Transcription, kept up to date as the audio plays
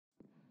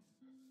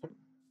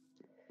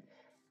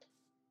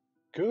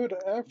Good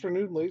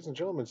afternoon, ladies and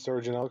gentlemen.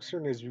 Sergeant Alex here,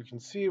 and as you can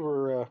see,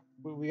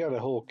 we got a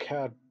whole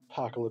cat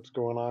apocalypse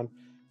going on.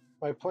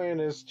 My plan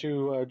is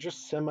to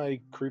just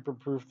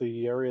semi-creeper-proof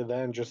the area.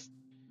 Then just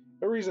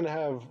a reason to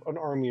have an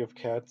army of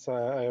cats.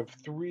 I have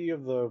three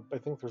of the. I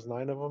think there's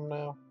 9 of them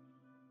now.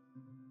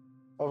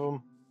 Of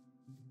them,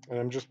 and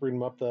I'm just breeding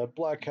them up. The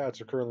black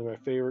cats are currently my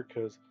favorite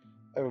because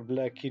I have a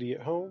black kitty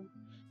at home.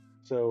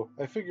 So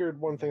I figured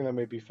one thing that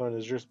might be fun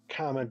is just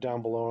comment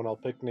down below, and I'll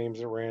pick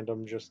names at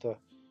random just to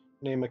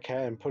name a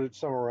cat and put it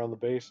somewhere around the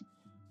base.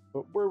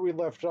 But where we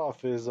left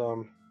off is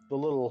the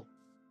little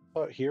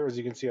hut here. As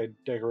you can see, I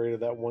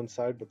decorated that one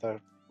side, but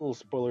that little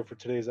spoiler for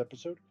today's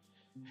episode.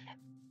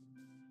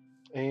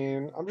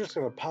 And I'm just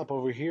gonna pop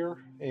over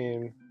here,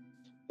 and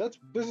this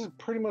is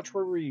pretty much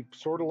where we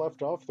sort of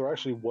left off. There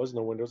actually was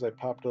no windows. I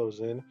popped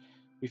those in.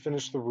 We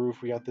finished the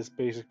roof. We got this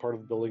basic part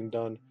of the building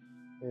done,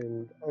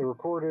 and I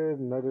recorded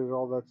and edited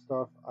all that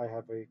stuff. I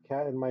have a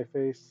cat in my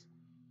face,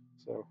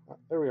 so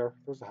there we are.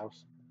 There's the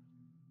house.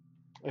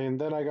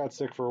 And then I got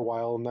sick for a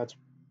while, and that's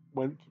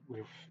went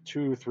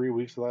 2-3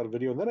 weeks without a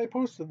video. And then I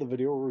posted the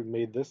video where we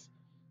made this,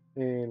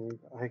 and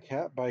I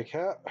cat by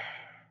cat.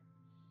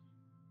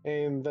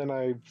 And then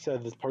I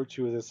said this part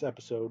 2 of this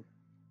episode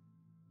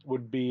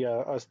would be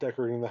us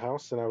decorating the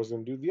house, and I was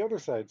going to do the other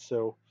side.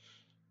 So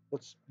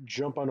let's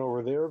jump on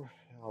over there.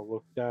 I'll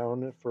look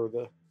down for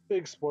the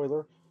big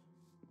spoiler,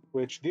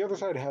 which the other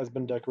side has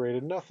been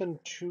decorated. Nothing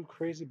too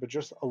crazy, but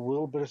just a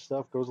little bit of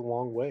stuff goes a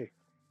long way.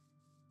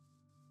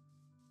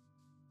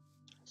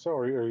 So,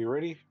 are you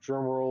ready?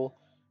 Drum roll,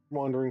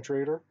 wandering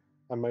trader.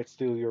 I might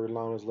steal your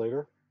llamas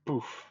later.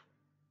 Poof.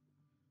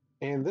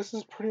 And this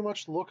is pretty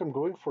much the look I'm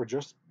going for.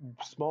 Just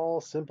small,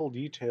 simple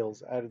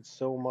details added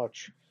so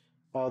much.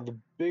 The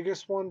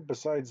biggest one,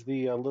 besides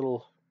the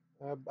little...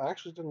 I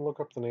actually didn't look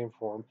up the name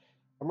for them.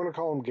 I'm going to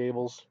call them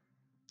gables.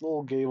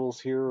 Little gables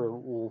here, or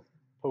little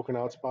poking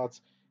out spots,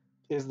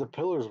 is the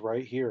pillars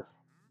right here.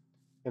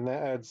 And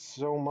that adds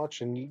so much.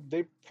 And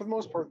they, for the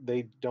most part,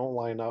 they don't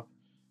line up.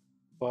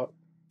 But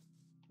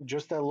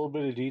just that little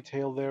bit of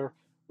detail there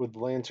with the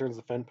lanterns,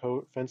 the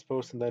fence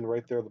posts, and then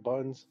right there the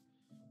buttons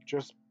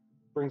just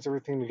brings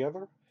everything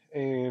together.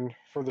 And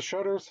for the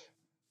shutters,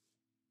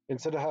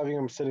 instead of having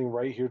them sitting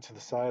right here to the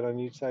side on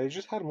each side, I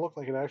just had them look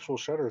like an actual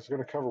shutter. It's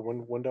going to cover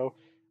one window.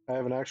 I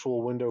have an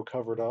actual window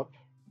covered up,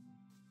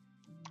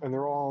 and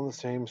they're all on the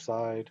same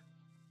side.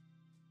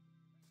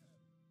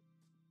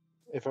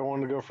 If I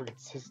wanted to go for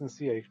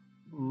consistency, I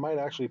might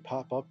actually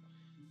pop up.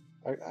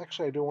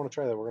 I do want to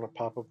try that. We're going to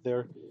pop up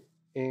there,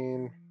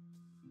 and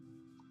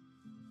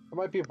it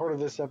might be a part of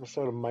this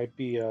episode. It might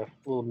be a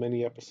little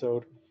mini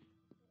episode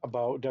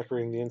about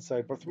decorating the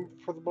inside. But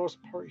for the most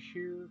part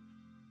here,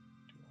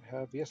 I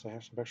have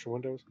some extra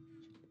windows.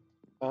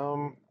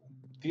 The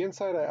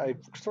inside, I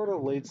sort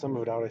of laid some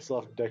of it out. I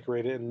still have to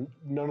decorate it, and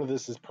none of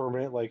this is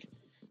permanent. Like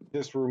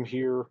this room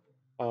here,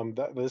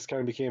 this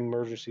kind of became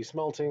emergency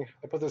smelting.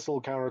 I put this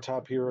little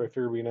countertop here. I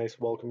figured it'd be nice,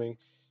 welcoming,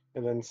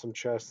 and then some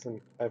chests, and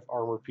I have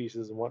armor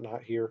pieces and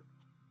whatnot here.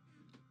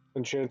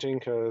 Enchanting,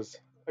 because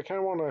I kind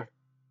of want to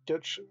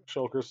get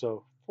shulker,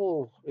 so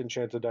full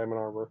enchanted diamond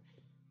armor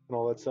and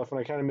all that stuff. And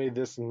I kind of made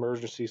this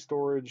emergency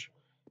storage.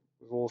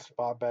 There's a little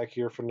spot back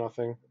here for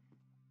nothing.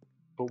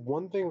 But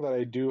one thing that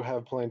I do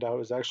have planned out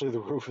is actually the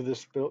roof of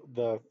this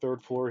the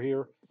 3rd floor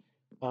here.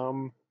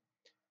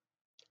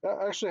 That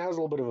actually has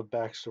a little bit of a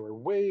backstory.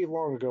 Way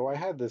long ago, I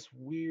had this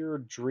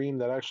weird dream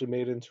that actually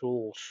made into a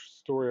little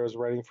story I was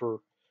writing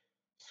for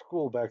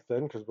school back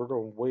then, because we're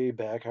going way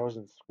back. I was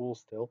in school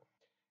still.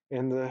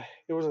 And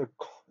it was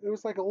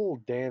like a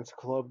little dance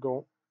club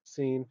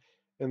scene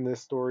in this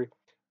story.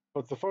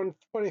 But the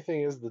funny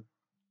thing is, the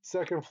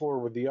 2nd floor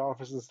where the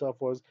office and stuff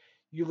was,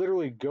 you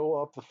literally go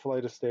up the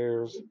flight of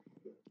stairs,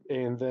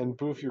 and then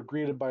poof, you're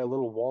greeted by a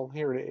little wall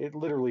here, and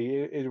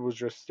it was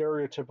just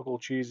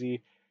stereotypical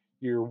cheesy.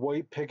 Your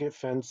white picket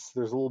fence,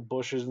 there's little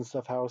bushes and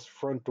stuff, house,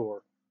 front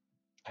door,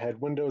 had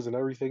windows and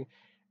everything,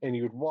 and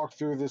you would walk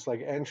through this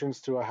like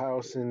entrance to a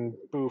house, and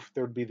poof,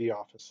 there'd be the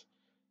office.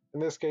 In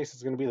this case,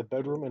 it's going to be the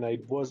bedroom, and I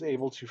was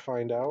able to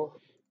find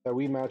out that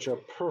we match up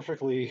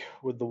perfectly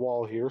with the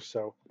wall here,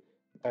 so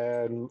I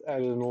added a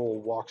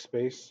little walk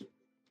space.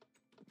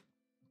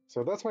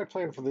 So that's my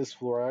plan for this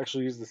floor. I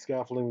actually used the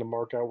scaffolding to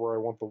mark out where I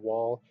want the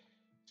wall.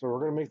 So we're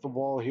going to make the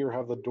wall here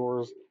have the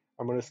doors.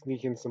 I'm going to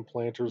sneak in some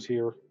planters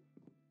here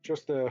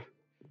just to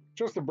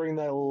bring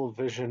that little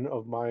vision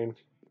of mine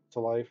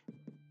to life.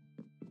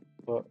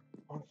 But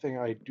one thing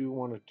I do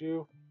want to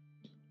do,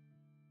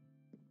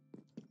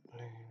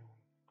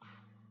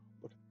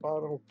 look at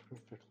bottom,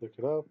 perfect, look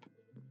it up,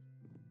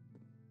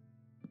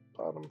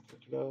 bottom,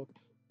 flick it up,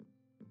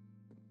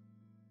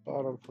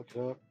 bottom, flick it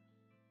up,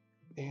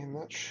 and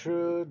that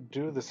should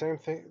do the same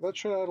thing. That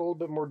should add a little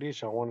bit more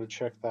detail. I wanted to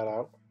check that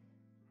out.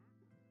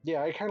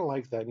 Yeah, I kind of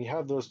like that. And you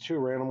have those 2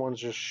 random ones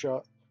just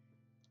shut,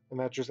 and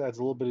that just adds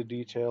a little bit of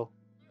detail.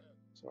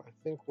 So I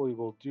think we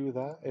will do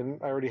that,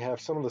 and I already have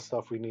some of the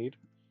stuff we need.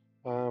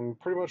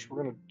 Pretty much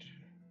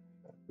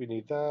we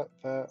need that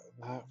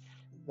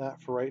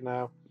for right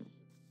now.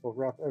 We'll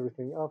wrap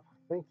everything up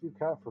Thank you,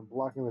 cat, for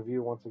blocking the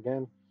view once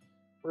again.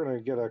 We're going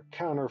to get a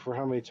counter for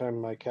how many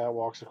times my cat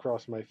walks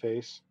across my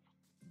face.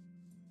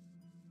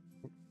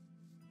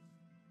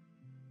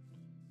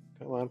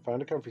 Come on,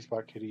 find a comfy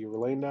spot, kitty. You were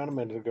laying down a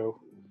minute ago.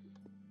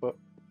 But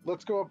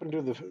let's go up and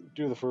do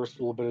the first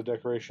little bit of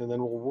decoration, then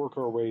we'll work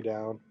our way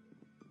down.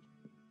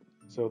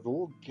 So the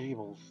little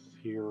gables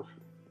here.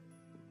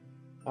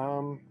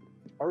 I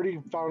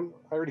already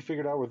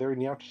figured out where they're,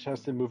 and you have to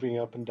test it moving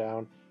up and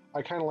down.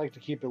 I kind of like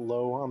to keep it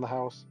low on the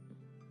house,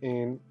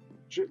 and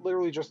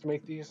literally just to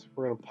make these,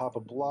 we're gonna pop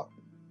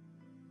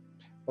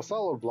a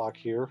solid block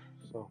here.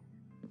 So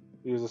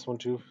use this one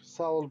too,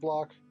 solid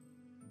block,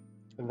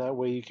 and that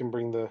way you can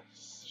bring the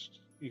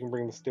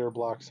stair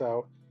blocks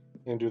out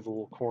and do the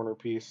little corner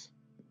piece.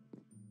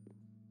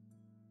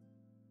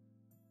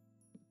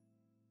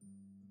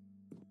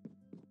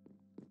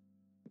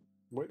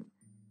 Wait,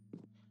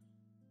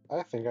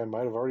 I think I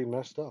might have already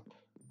messed up.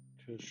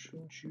 Cause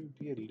shouldn't you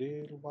be a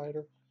little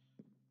wider?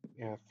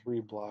 Yeah,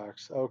 3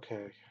 blocks.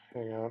 Okay,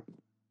 hang on.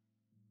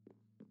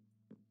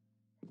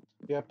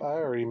 Yep, I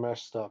already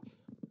messed up.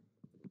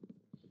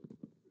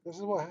 This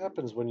is what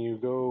happens when you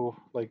go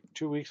like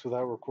 2 weeks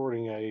without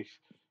recording a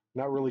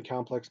not really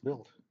complex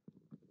build.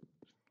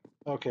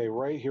 Okay,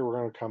 right here we're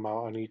going to come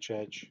out on each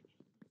edge.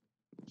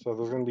 So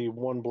there's going to be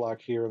 1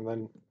 block here, and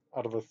then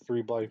out of a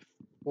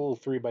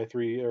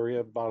 3x3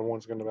 area, bottom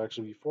one's going to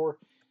actually be 4.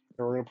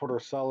 And we're going to put our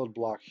solid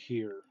block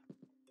here.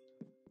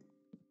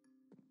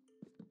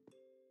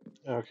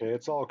 Okay,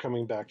 it's all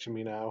coming back to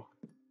me now.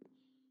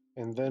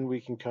 And then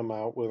we can come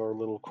out with our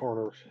little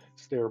corner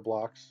stair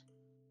blocks.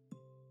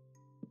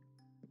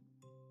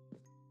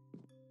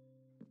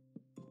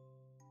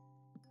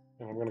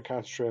 And I'm going to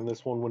concentrate on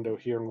this one window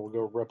here, and we'll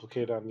go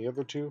replicate on the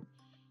other 2.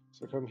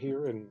 So come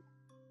here, and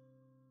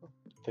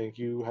thank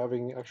you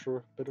having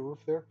extra bit of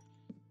roof there.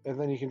 And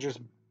then you can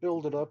just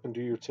build it up and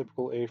do your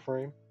typical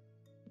A-frame.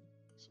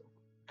 So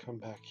come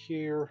back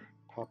here,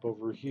 pop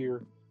over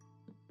here.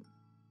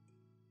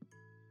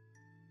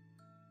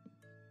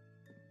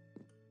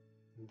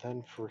 And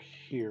then for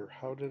here,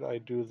 how did I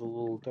do the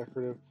little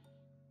decorative?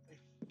 I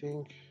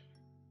think,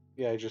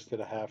 yeah, I just did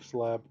a half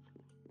slab.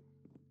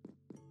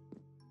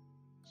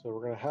 So we're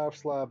going to half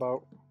slab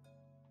out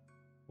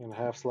and a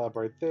half slab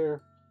right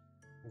there.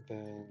 And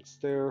then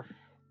stair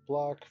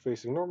block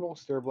facing normal,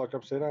 stair block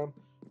upside down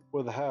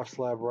with a half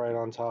slab right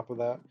on top of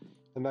that.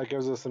 And that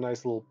gives us a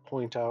nice little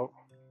point out.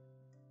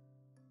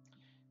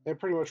 And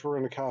pretty much we're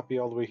going to copy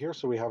all the way here.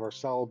 So we have our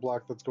solid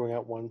block that's going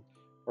out one,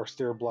 our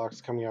stair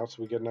blocks coming out,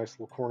 so we get a nice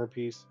little corner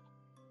piece.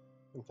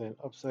 And then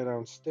upside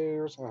down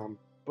stairs on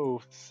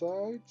both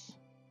sides.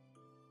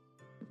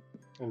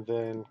 And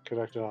then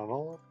connect it on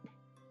all up.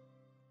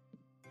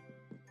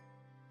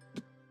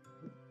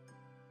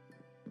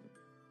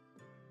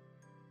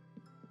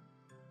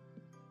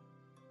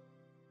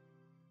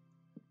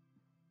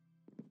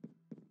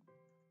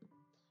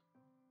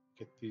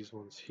 Get these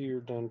ones here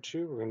done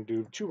too. We're going to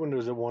do 2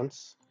 windows at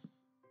once.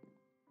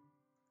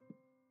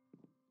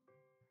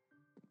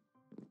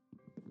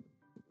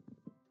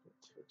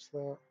 Let's fix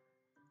that.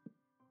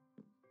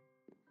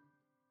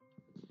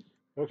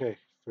 Okay,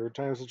 3rd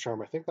time's the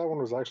charm. I think that one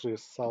was actually a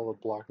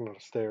solid block, not a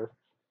stair.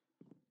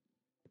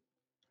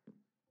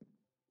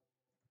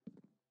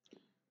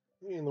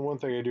 And the one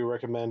thing I do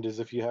recommend is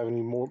if you have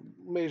any more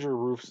major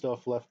roof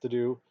stuff left to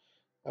do,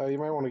 you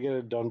might want to get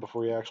it done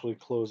before you actually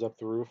close up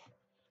the roof.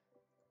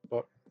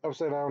 But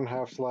upside down,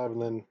 half slab,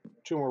 and then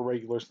 2 more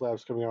regular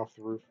slabs coming off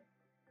the roof.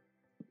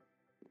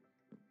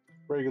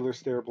 Regular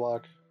stair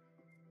block,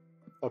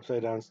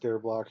 upside down stair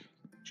block,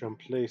 jump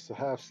place a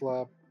half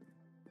slab.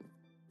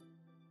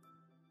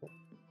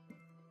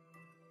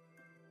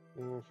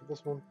 And for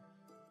this one,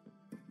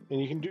 and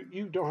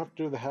you don't have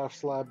to do the half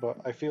slab, but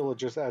I feel it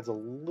just adds a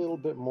little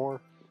bit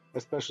more,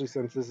 especially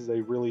since this is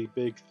a really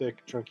big,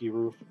 thick, chunky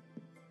roof.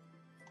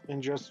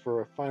 And just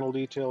for a final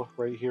detail,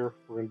 right here,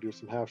 we're going to do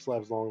some half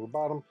slabs along the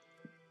bottom,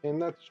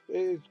 and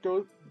it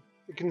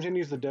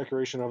continues the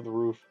decoration of the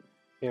roof,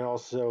 and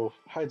also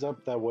hides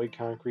up that white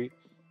concrete.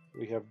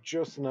 We have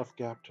just enough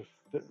gap to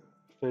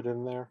fit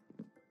in there.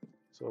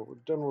 So we're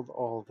done with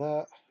all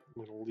that.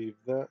 I'm going to leave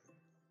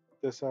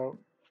this out.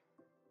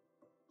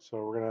 So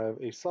we're going to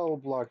have a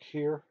solid block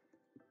here,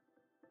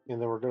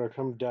 and then we're going to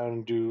come down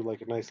and do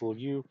like a nice little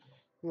U,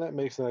 and that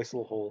makes a nice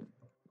little hole.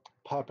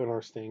 Pop in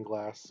our stained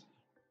glass.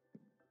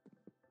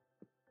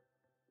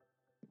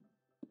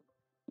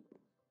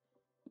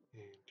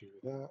 And do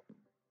that.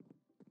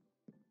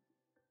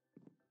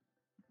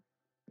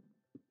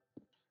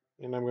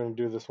 And I'm going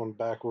to do this one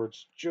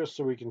backwards just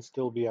so we can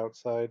still be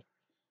outside.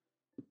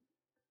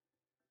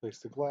 Place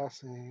the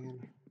glass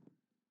in.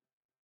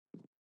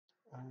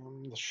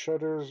 The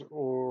shutters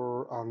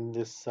are on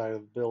this side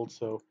of the build,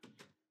 so,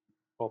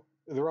 well,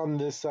 they're on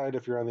this side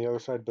if you're on the other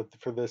side, but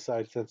for this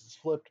side, since it's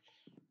flipped,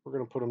 we're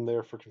going to put them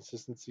there for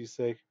consistency's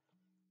sake.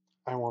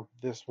 I want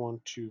this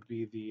one to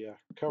be the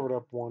covered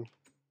up one.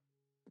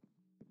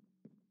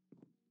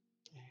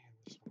 And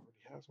this one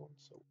already has one,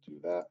 so we'll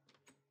do that.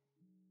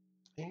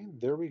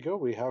 And there we go.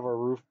 We have our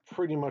roof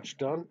pretty much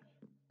done.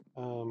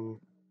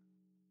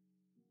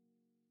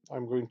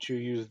 I'm going to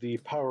use the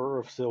power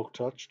of Silk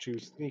Touch to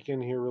sneak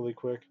in here really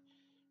quick,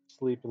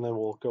 sleep, and then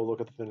we'll go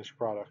look at the finished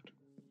product.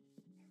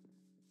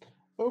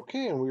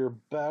 Okay, and we are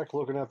back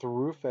looking at the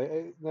roof.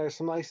 There's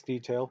some nice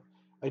detail.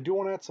 I do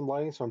want to add some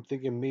lighting, so I'm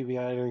thinking maybe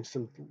adding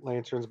some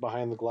lanterns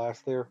behind the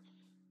glass there.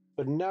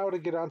 But now to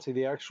get onto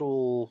the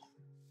actual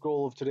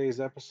goal of today's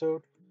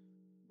episode,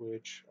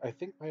 which I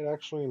think might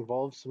actually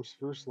involve some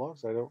spruce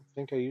logs. I don't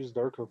think I used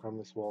dark oak on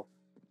this wall.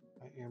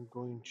 I am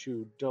going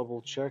to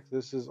double check.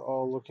 This is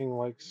all looking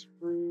like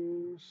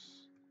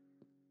spruce.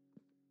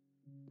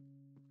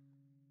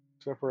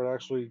 Except for it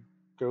actually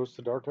goes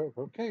to dark oak.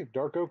 Okay,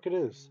 dark oak it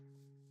is.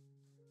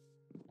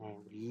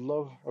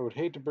 I would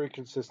hate to break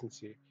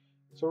consistency.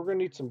 So we're gonna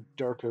need some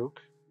dark oak.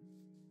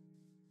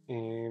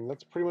 And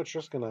that's pretty much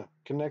just gonna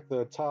connect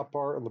the top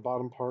part and the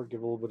bottom part,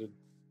 give a little bit of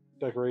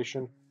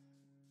decoration.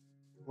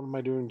 What am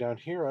I doing down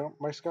here?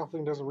 My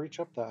scaffolding doesn't reach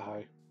up that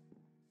high.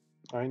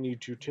 I need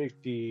to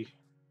take the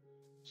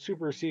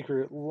super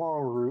secret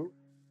long route,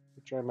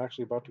 which I'm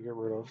actually about to get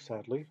rid of,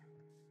 sadly.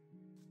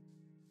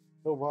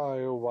 Oh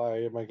why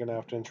am I gonna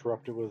have to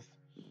interrupt it with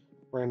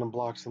random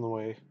blocks in the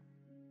way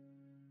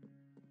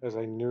as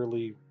I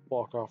nearly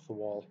walk off the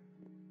wall.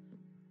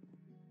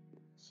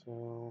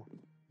 So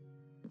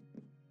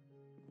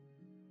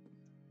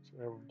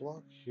I have a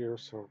block here,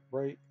 so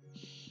right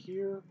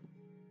here.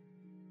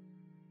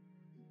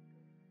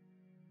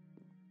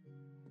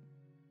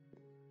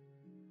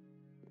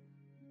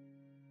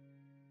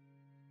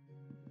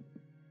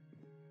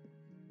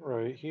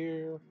 Right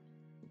here,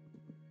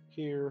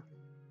 here,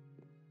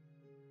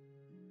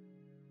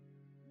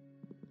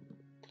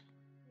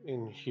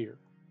 in here.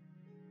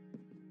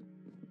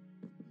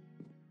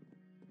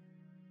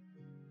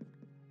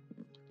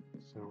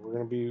 So we're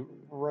going to be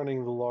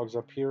running the logs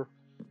up here.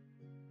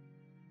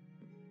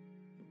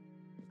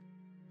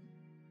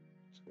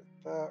 Let's get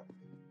that.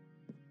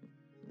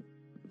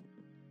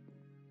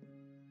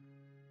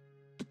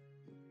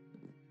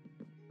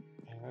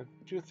 And I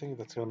do think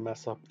that's going to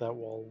mess up that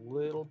wall a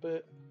little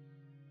bit.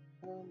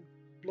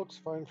 Looks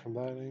fine from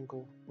that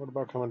angle. What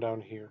about coming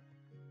down here?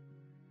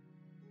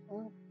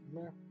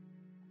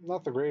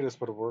 Not the greatest,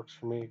 but it works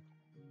for me.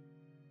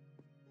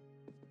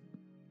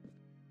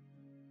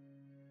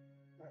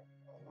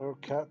 Oh,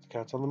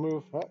 cat's on the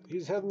move.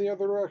 He's heading the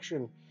other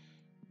direction.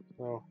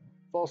 So,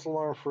 false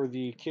alarm for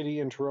the kitty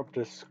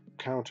interruptus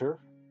counter.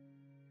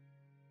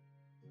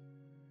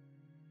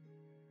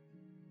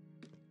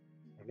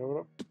 I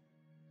know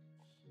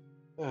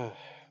what up.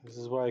 This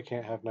is why I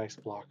can't have nice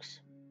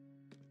blocks.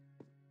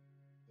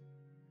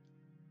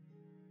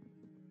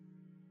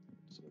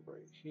 So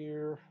right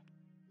here,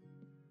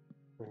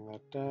 bring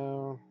that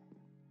down.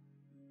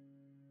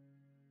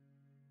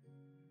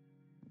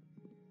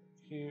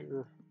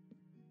 Here.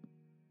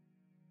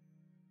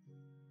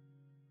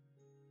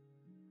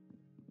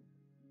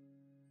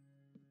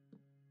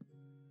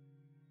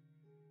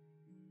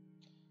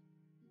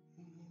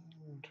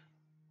 And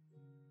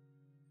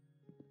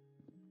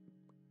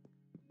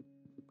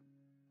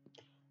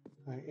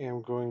I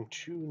am going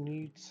to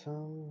need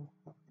some.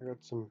 I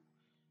got some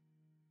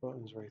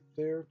buttons right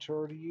there to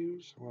already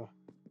use. I'm gonna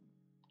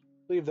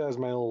leave that as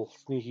my little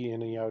sneaky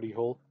in and outy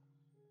hole.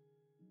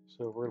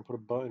 So we're gonna put a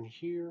button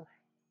here,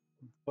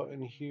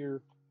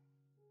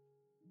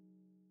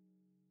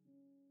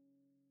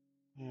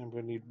 and I'm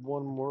gonna need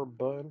one more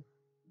button.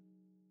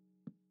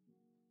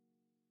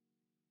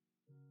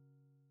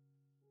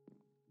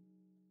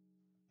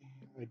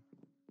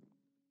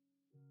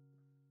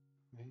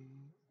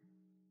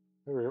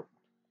 There we go.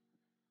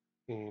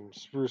 And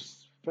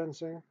spruce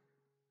fencing.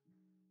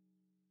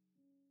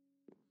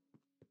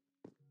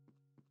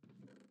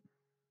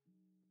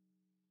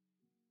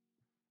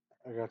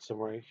 I got some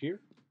right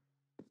here.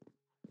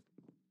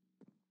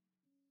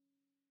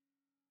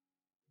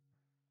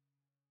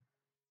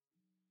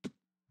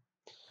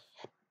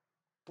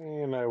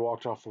 And I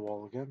walked off the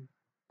wall again.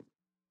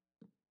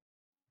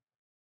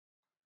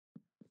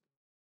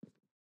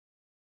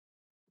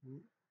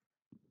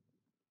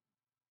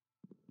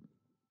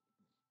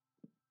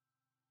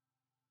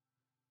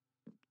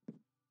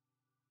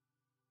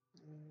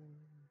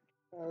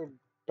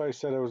 I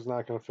said I was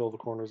not going to fill the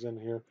corners in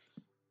here,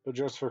 but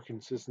just for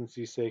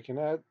consistency's sake, and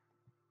I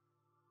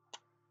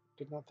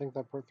did not think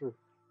that part through.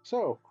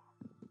 So,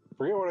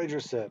 forget what I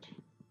just said.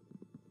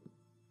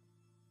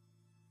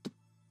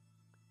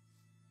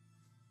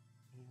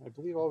 I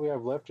believe all we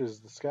have left is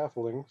the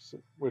scaffolding,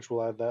 which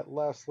will add that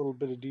last little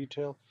bit of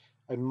detail.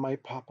 I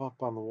might pop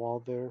up on the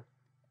wall there.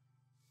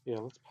 Yeah,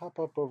 let's pop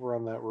up over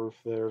on that roof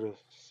there to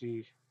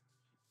see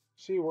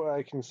what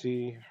I can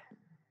see.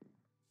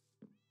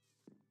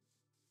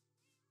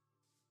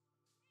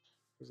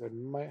 Because I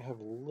might have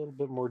a little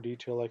bit more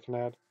detail I can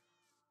add.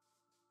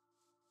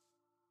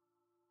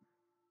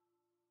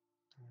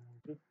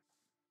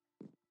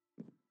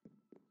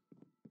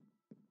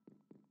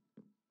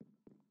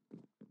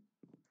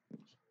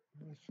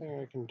 Anything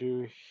I can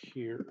do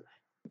here?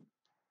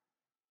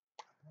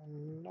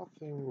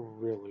 Nothing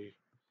really.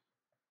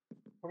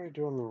 What do I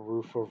do on the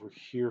roof over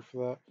here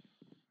for that?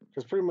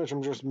 Because pretty much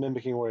I'm just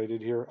mimicking what I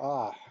did here.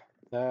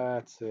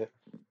 That's it.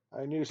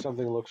 I knew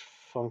something looked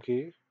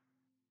funky.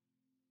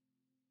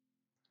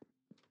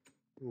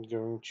 I'm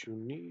going to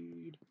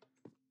need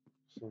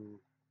some...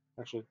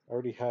 Actually, I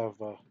already have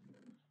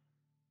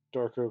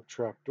dark oak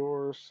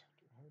trapdoors.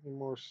 Do I have any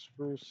more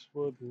spruce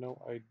wood? No,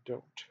 I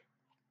don't.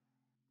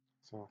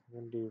 So I'm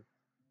going to do...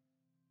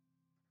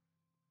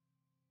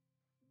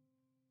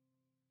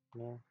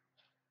 No.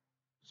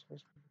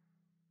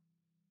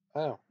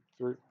 Oh,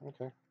 3.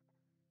 Okay.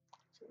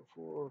 So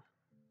 4...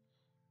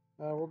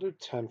 we'll do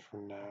 10 for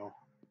now.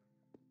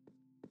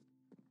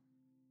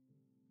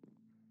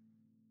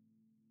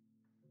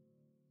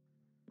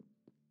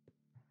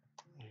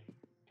 I'm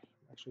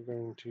actually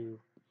going to...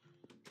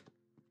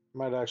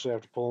 Might actually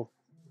have to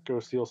go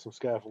steal some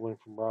scaffolding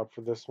from Rob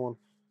for this one,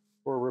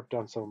 or rip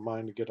down some of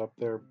mine to get up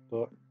there,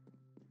 but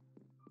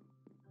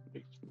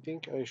I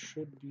think I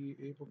should be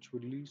able to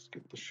at least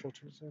get the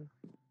shutters in.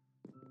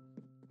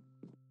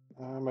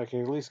 I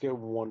can at least get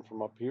one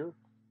from up here.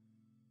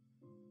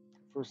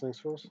 First things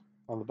first,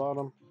 on the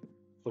bottom,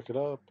 flick it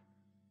up.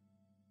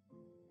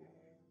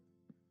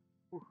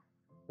 Ooh,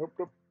 nope,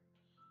 nope.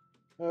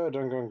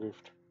 Done gone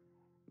goofed.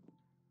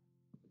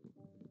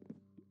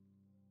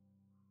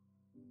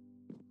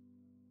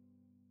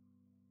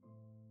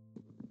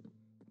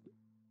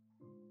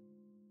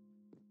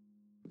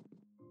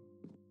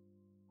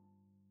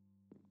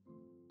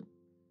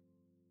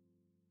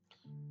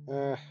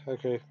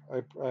 Okay,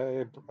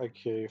 I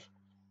cave.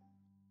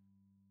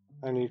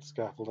 I need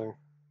scaffolding.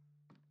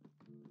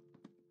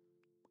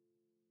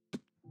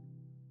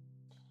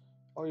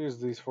 I'll use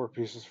these 4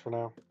 pieces for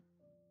now.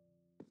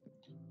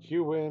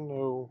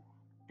 QNO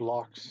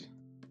blocks.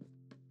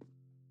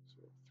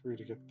 So 3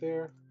 to get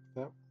there.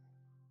 That.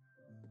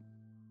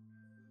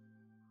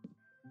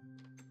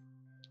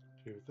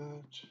 Do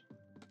that.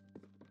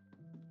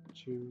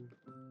 2,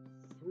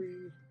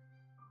 3.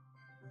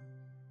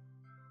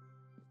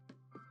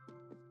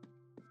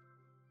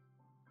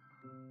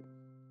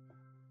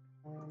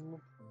 I'm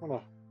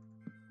gonna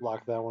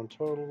lock that one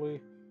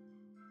totally.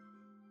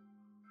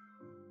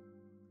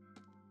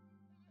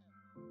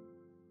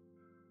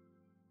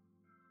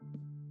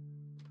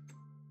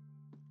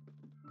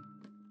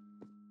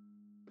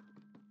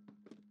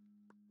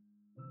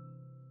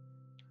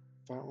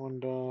 That one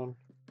done.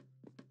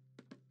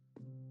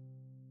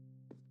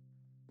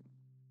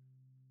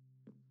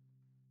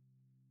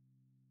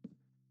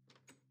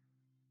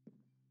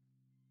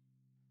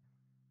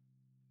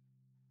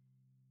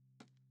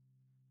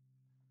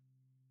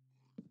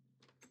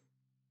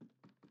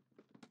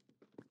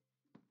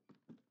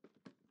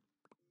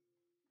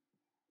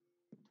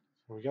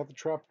 So we got the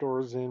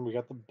trapdoors in, we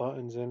got the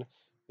buttons in,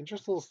 and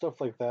just little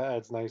stuff like that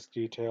adds nice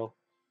detail.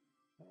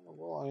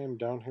 While I am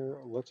down here,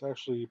 let's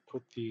actually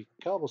put the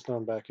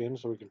cobblestone back in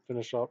so we can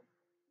finish up.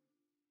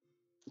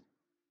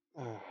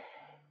 So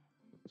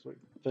we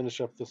can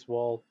finish up this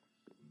wall.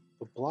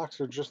 The blocks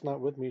are just not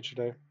with me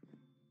today.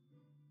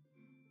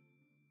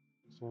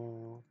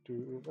 So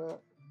do that.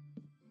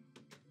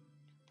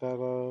 Get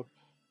that up.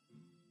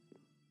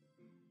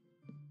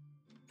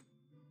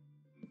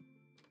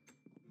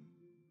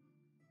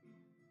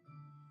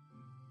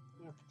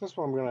 Yeah, for this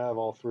one, I'm going to have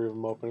all 3 of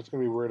them open. It's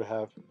going to be weird to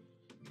have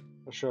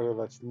a shutter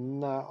that's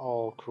not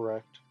all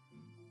correct.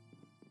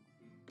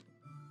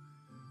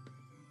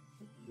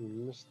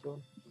 Missed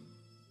one.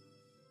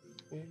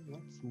 And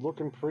that's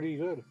looking pretty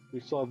good. We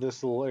still have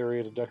this little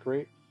area to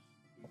decorate.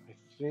 I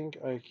think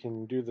I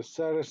can do the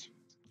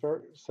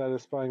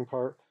satisfying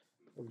part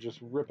of just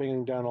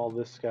ripping down all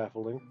this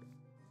scaffolding.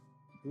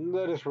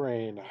 Let it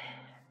rain.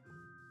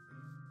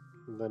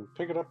 And then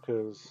pick it up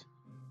because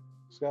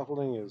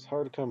scaffolding is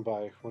hard to come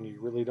by when you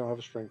really don't have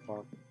a strength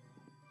farm.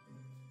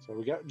 So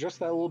we got just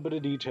that little bit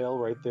of detail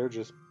right there,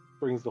 just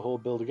brings the whole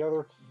build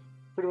together.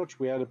 Pretty much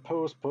we added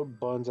posts, put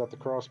buns at the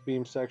cross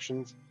beam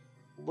sections,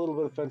 a little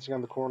bit of fencing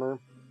on the corner,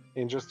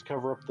 and just to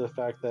cover up the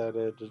fact that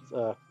it's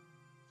the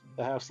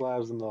half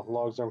slabs and the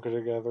logs don't go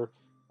together.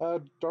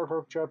 Dark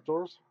oak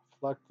trapdoors,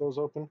 fleck those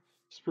open.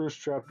 Spruce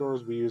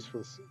trapdoors we use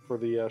for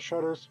the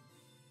shutters,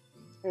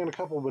 and a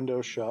couple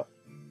windows shut,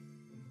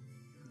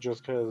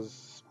 just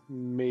because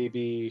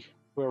maybe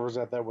whoever's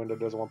at that window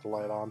doesn't want the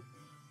light on.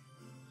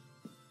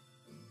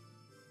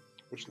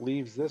 Which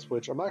leaves this,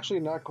 which I'm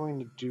actually not going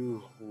to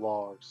do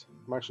logs.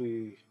 I'm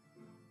actually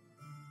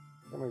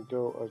going to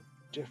go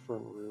a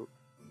different route.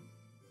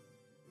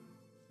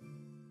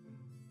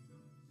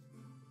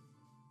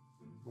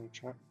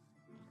 I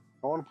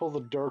want to pull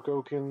the dark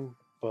oak in,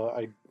 but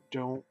I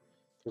don't.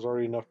 There's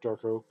already enough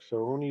dark oak,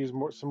 so I'm going to use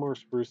some more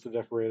spruce to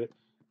decorate it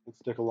and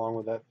stick along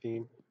with that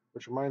theme.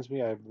 Which reminds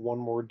me, I have one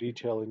more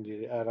detail I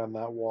need to add on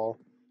that wall.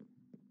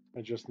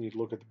 I just need to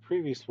look at the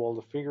previous wall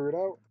to figure it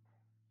out.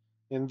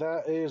 And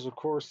that is, of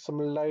course, some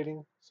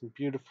lighting, some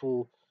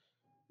beautiful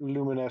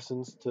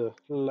luminescence to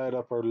light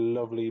up our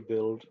lovely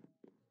build.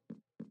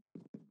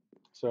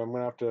 So I'm going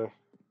to have to,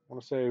 I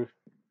want to say,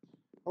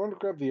 I want to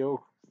grab the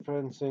oak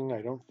fencing.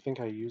 I don't think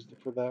I used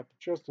it for that, but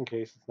just in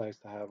case, it's nice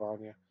to have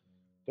on you.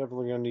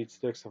 Definitely going to need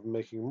sticks of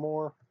making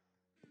more.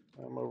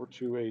 I'm over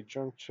to a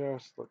junk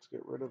chest. Let's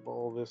get rid of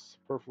all this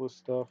superfluous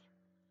stuff.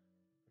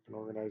 I can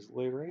organize it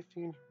later.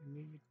 Anything you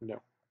need?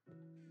 No.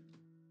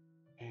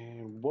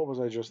 And what was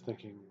I just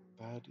thinking?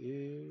 That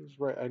is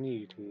right. I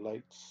need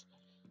lights.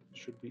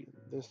 Should be in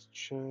this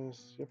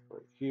chest. Yep,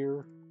 right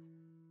here.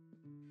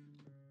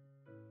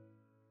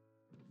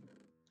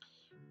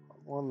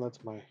 One.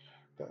 That's my.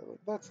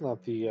 That's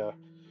not the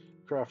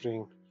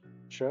crafting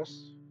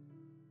chest.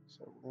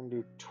 So we're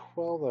gonna do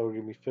 12. That would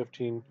give me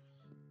 15.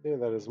 Yeah,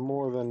 that is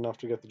more than enough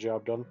to get the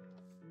job done.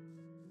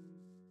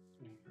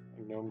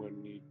 I know I'm gonna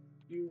need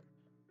you.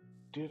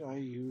 Did I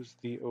use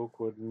the oak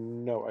wood?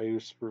 No, I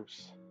used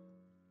spruce.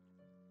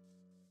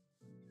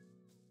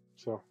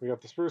 So we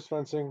got the spruce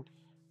fencing.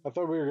 I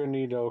thought we were going to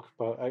need oak,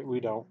 but we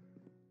don't.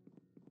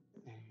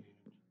 And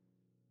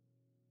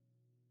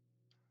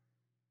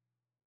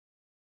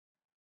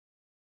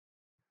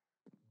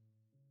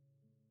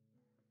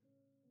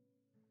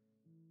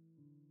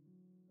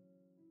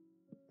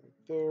right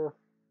there, right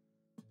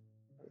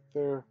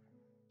there.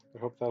 I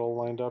hope that all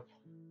lined up.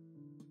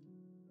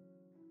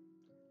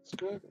 It's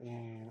good.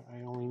 And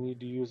I only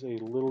need to use a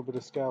little bit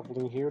of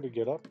scaffolding here to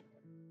get up.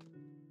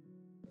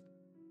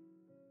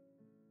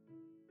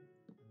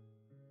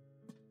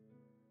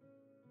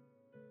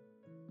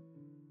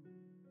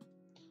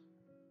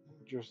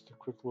 Just a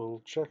quick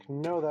little check.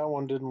 No, that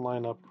one didn't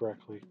line up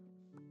correctly.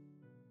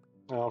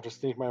 I'll have to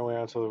sneak my way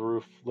onto the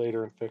roof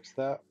later and fix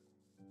that.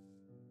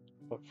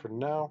 But for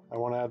now, I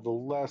want to add the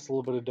last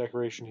little bit of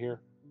decoration here,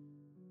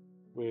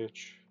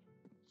 which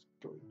is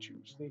going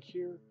to sneak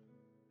here.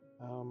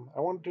 I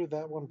want to do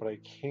that one, but I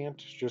can't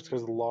just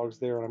because the log's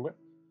there, and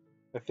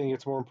I think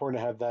it's more important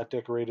to have that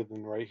decorated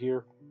than right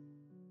here.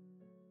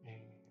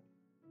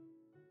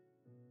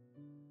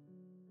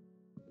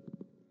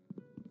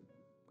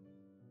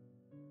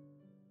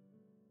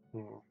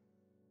 Let's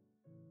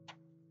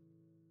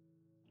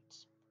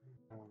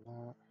bring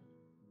down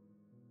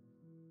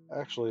that.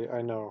 Actually,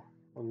 I know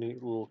a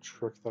neat little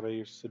trick that I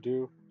used to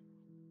do.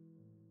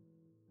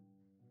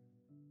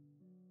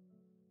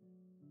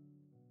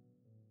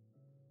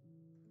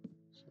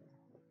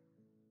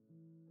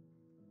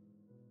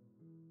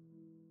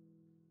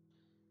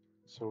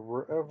 So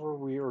wherever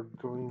we are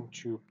going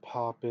to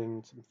pop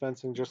in some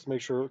fencing, just to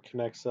make sure it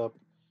connects up,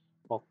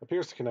 well,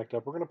 appears to connect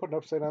up, we're going to put an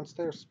upside down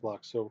stairs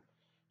block. So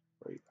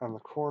right on the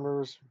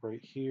corners,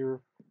 right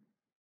here,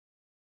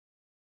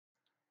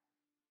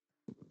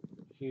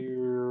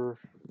 here,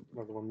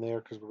 another one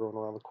there because we're going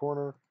around the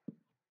corner.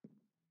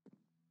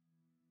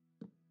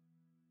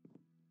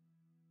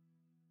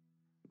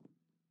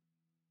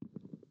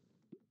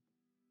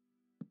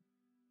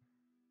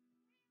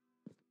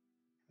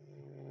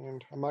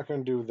 And I'm not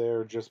going to do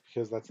there just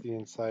because that's the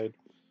inside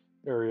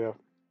area.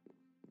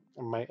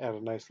 I might add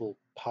a nice little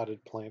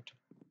potted plant.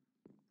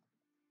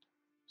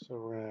 So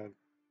we're going to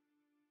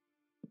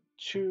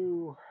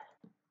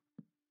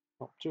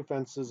add two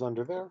fences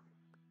under there.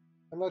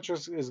 And that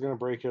just is going to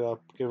break it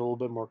up, give it a little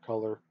bit more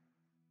color.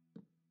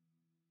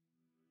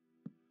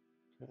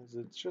 Because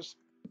it's just,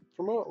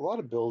 from a lot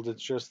of builds,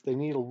 it's just they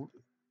need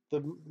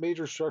the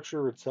major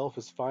structure itself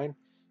is fine.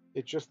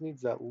 It just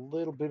needs that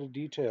little bit of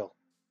detail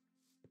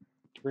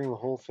to bring the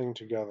whole thing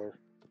together.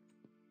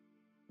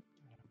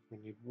 We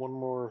need one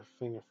more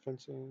thing of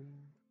fencing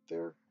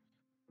there.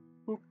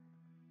 Boop.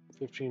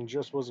 15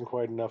 just wasn't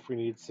quite enough. We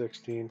need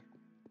 16.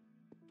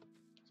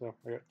 So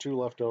I got 2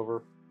 left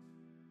over.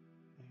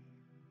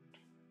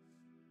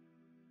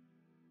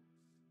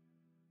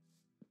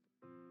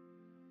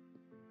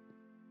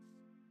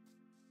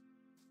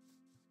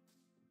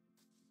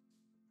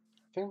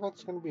 I think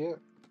that's going to be it.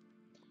 A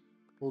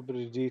little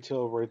bit of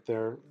detail right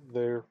there,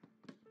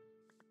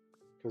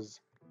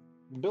 because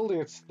the building,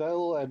 that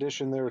little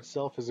addition there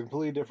itself is a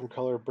completely different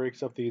color. It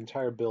breaks up the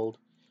entire build.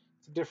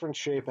 It's a different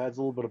shape, adds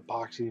a little bit of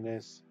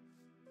boxiness,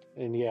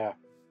 and yeah,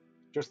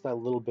 just that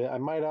little bit. I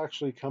might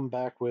actually come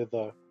back with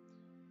I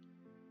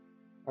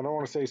don't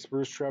want to say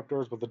spruce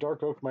trapdoors, but the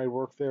dark oak might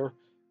work there.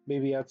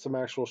 Maybe add some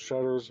actual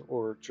shutters,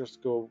 or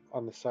just go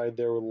on the side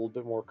there with a little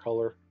bit more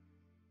color.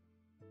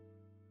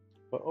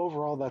 But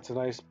overall, that's a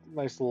nice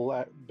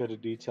little bit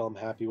of detail. I'm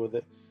happy with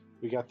it.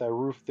 We got that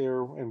roof there,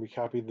 and we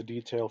copied the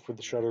detail for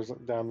the shutters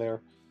down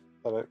there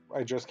that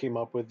I just came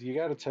up with. You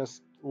got to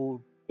test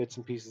little bits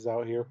and pieces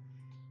out here,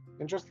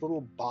 and just little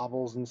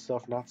baubles and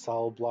stuff, not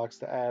solid blocks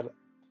to add.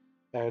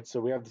 So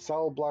we have the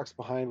solid blocks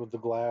behind with the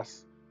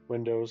glass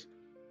windows,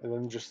 and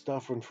then just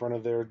stuff in front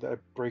of there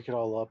that break it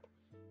all up,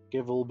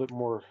 give a little bit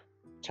more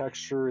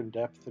texture and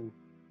depth and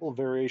a little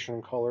variation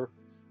in color.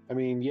 I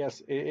mean,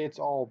 yes, it's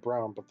all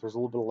brown, but there's a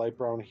little bit of light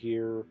brown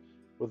here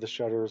with the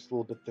shutters, a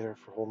little bit there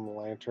for holding the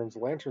lanterns. The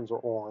lanterns are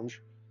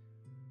orange,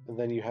 and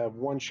then you have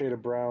one shade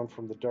of brown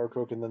from the dark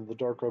oak, and then the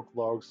dark oak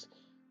logs,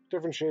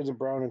 different shades of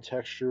brown and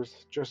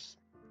textures, just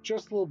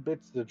little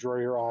bits to draw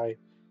your eye,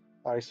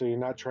 so you're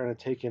not trying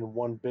to take in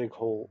one big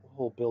whole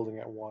building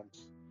at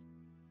once.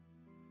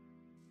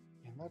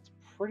 And that's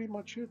pretty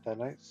much it. That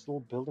nice little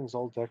building's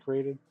all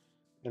decorated,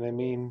 and I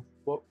mean,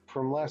 what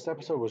from last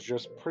episode was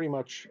just pretty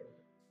much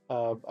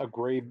a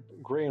gray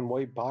and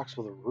white box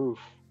with a roof.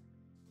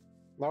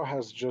 now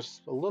has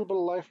just a little bit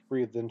of life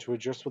breathed into it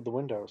just with the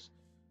windows.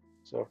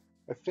 So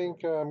I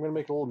think I'm going to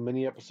make a little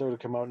mini episode to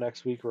come out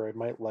next week, or I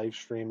might live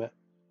stream it.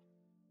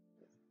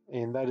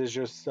 And that is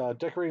just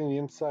decorating the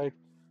inside.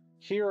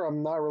 Here,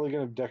 I'm not really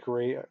going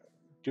to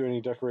do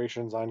any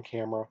decorations on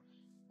camera.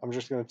 I'm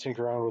just going to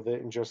tinker around with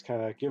it and just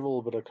kind of give a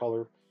little bit of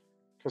color.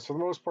 Because for the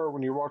most part,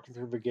 when you're walking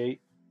through the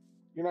gate,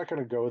 you're not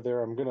going to go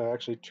there. I'm going to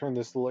actually turn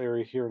this little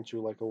area here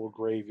into like a little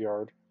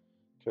graveyard.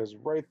 Because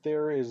right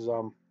there is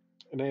an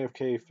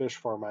AFK fish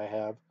farm I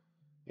have.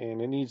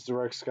 And it needs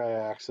direct sky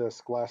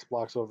access. Glass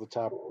blocks over the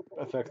top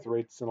affect the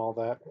rates and all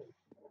that.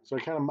 So I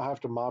kind of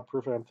have to mob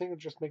proof it. I'm thinking of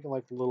just making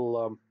like a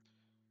little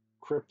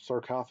crypt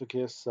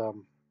sarcophagus.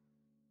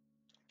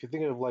 If you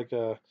think of like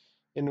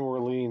in New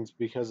Orleans,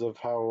 because of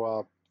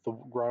how the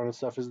ground and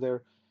stuff is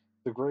there,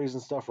 the graves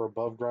and stuff are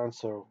above ground,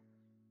 so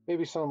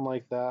maybe something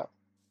like that.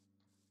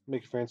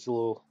 Make a fancy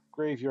little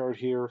graveyard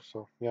here.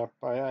 So yeah,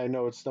 I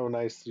know it's so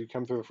nice. You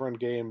come through the front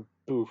gate and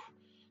poof,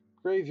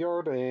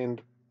 graveyard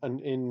and an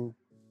in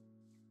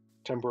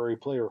temporary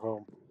player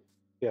home.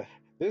 Yeah,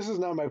 this is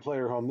not my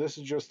player home. This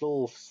is just a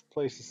little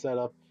place to set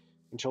up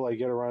until I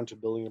get around to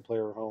building a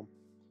player home.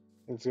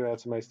 And it's gonna add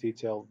some nice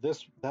detail.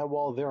 That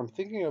wall there, I'm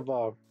thinking of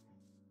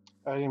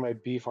adding my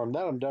bee farm.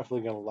 That I'm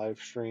definitely gonna live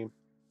stream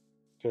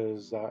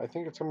because I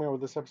think it's coming out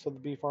with this episode of the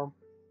bee farm.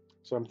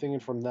 So I'm thinking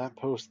from that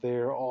post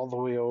there all the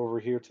way over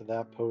here to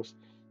that post,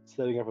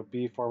 setting up a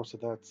bee farm. So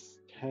that's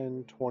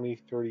 10, 20,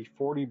 30,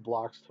 40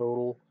 blocks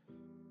total.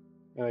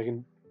 And I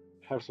can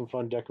have some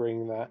fun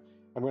decorating that.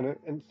 I'm going to,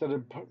 instead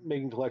of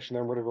making collection,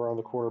 I'm going to go around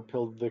the corner,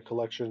 build the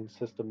collection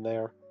system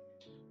there.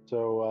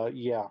 So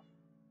yeah,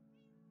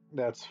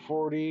 that's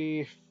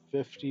 40,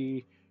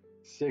 50,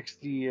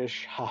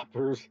 60-ish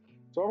hoppers.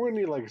 So I'm going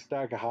to need like a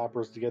stack of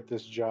hoppers to get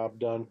this job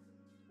done,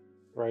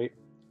 right?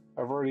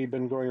 I've already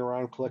been going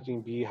around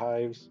collecting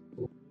beehives.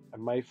 I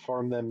might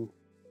farm them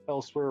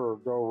elsewhere or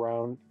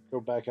go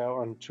back out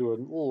onto a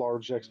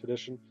large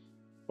expedition.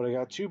 But I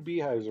got 2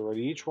 beehives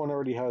already. Each one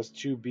already has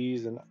 2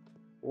 bees, and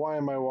why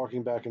am I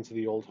walking back into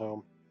the old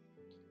home?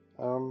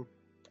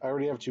 I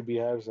already have 2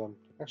 beehives.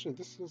 Actually,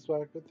 this is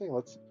a good thing.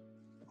 Let's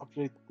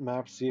update the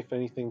map, see if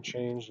anything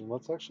changed, and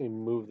let's actually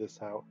move this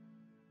out.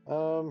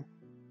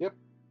 Yep.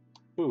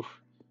 Poof.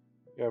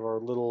 We have our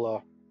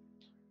little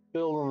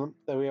build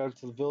that we added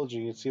to the village,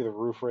 and you can see the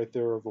roof right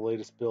there of the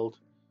latest build.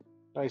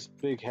 Nice,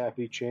 big,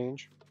 happy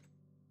change.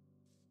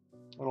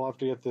 And I'll have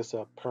to get this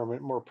a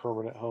more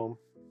permanent home.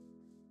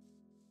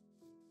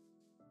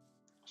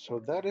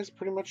 So that is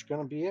pretty much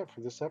going to be it for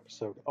this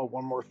episode. Oh,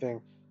 one more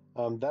thing.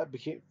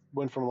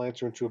 Went from a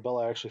lantern to a bell.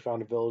 I actually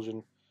found a village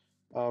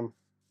and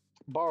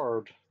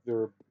borrowed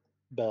their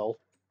bell.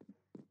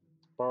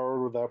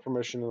 Borrowed without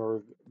permission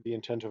or the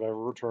intent of ever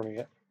returning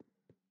it.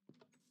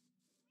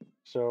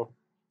 So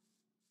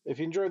if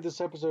you enjoyed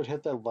this episode,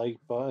 hit that like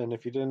button.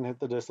 If you didn't, hit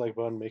the dislike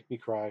button. Make me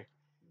cry.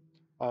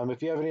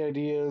 If you have any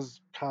ideas,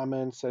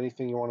 comments,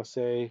 anything you want to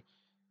say,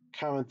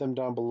 comment them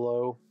down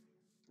below.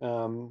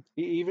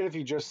 Even if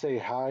you just say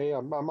hi,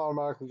 I'm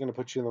automatically going to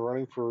put you in the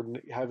running for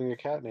having a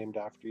cat named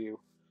after you.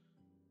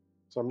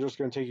 So I'm just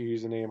going to take your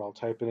username. I'll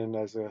type it in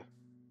as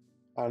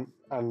on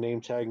a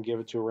name tag and give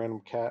it to a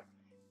random cat.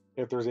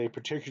 If there's a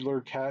particular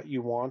cat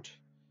you want,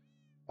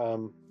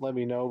 let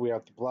me know. We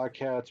have the black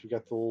cats, we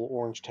got the little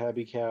orange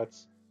tabby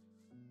cats,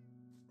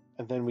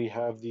 and then we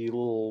have the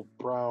little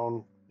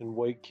brown and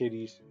white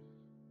kitties.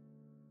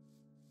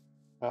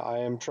 I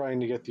am trying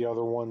to get the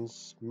other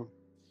ones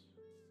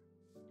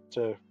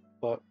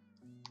but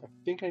I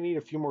think I need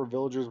a few more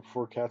villagers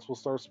before cats will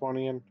start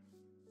spawning in.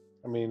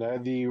 I mean, I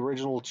had the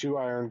original 2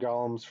 iron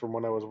golems from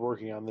when I was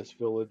working on this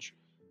village.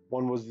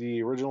 One was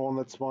the original one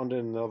that spawned in,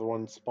 and another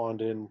one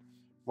spawned in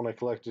when I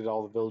collected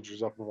all the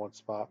villagers up in one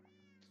spot.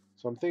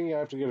 So I'm thinking I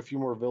have to get a few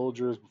more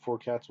villagers before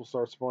cats will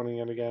start spawning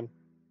in again.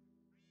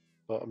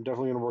 But I'm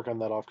definitely going to work on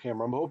that off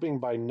camera. I'm hoping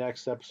by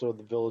next episode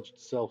the village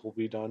itself will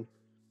be done.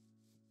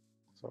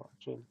 So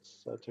actually,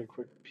 let's take a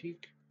quick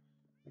peek.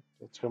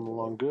 That's coming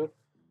along good.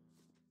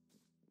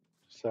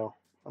 So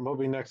I'm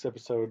hoping next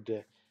episode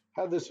to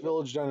have this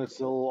village done. It's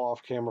a little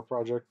off-camera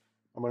project.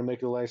 I'm going to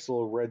make a nice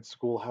little red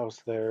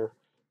schoolhouse there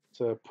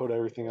to put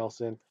everything else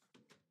in.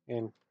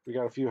 And we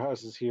got a few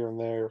houses here and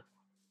there.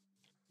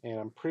 And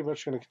I'm pretty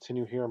much going to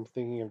continue here. I'm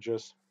thinking of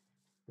just,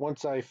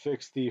 once I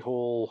fix the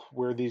whole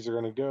where these are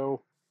going to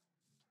go,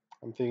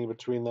 I'm thinking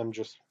between them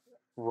just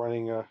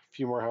running a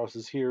few more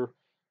houses here,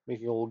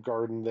 making a little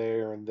garden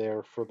there and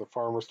there for the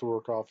farmers to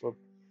work off of,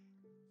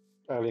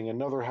 adding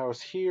another house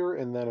here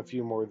and then a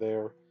few more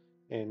there,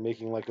 and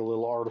making like a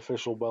little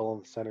artificial well in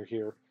the center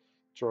here,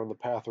 drawing the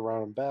path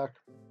around and back.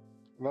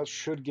 And that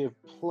should give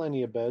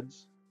plenty of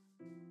beds.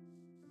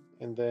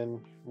 And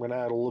then I'm going to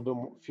add a little bit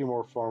more, few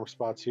more farm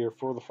spots here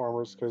for the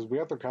farmers, because we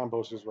got their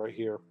composters right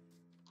here.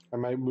 I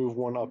might move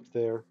one up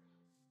there,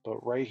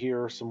 but right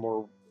here, some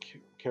more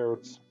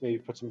carrots, maybe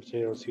put some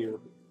potatoes here.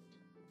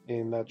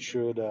 And that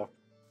should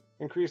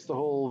increase the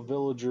whole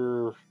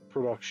villager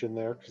production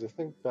there, because I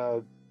think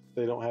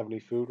they don't have any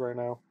food right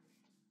now.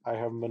 I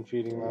haven't been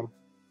feeding them,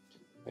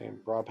 and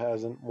Rob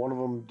hasn't. One of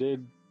them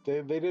did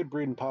they did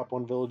breed and pop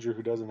one villager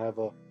who doesn't have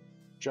a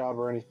job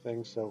or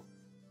anything, so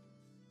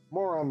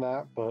more on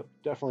that, but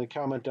definitely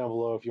comment down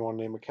below if you want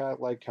to name a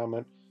cat. Like,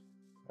 comment.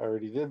 I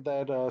already did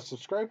that.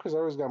 Subscribe because I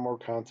always got more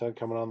content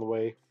coming on the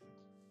way,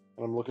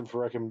 and I'm looking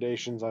for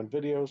recommendations on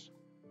videos.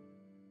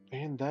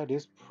 And that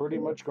is pretty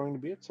much going to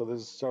be it. So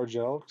this is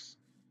Sergeant Alex.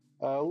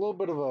 A little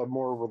bit of a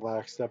more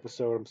relaxed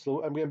episode.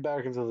 I'm getting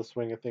back into the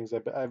swing of things.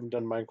 I haven't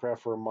done Minecraft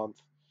for a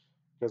month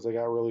because I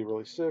got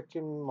really sick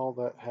and all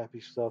that happy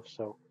stuff.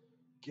 So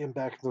getting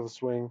back into the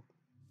swing.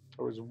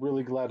 I was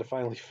really glad to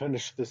finally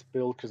finish this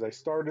build because I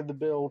started the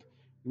build,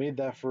 made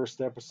that first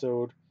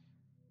episode,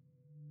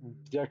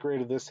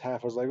 decorated this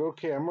half. I was like,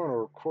 okay, I'm going to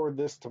record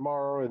this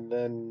tomorrow, and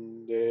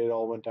then it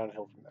all went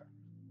downhill from there.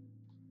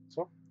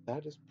 So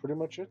that is pretty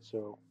much it.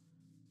 So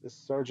this is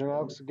Sergeant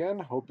Alex again.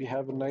 Hope you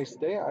have a nice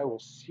day. I will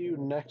see you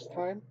next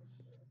time.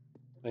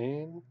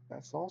 And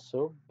that's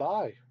also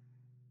bye.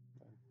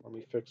 Let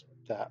me fix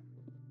that.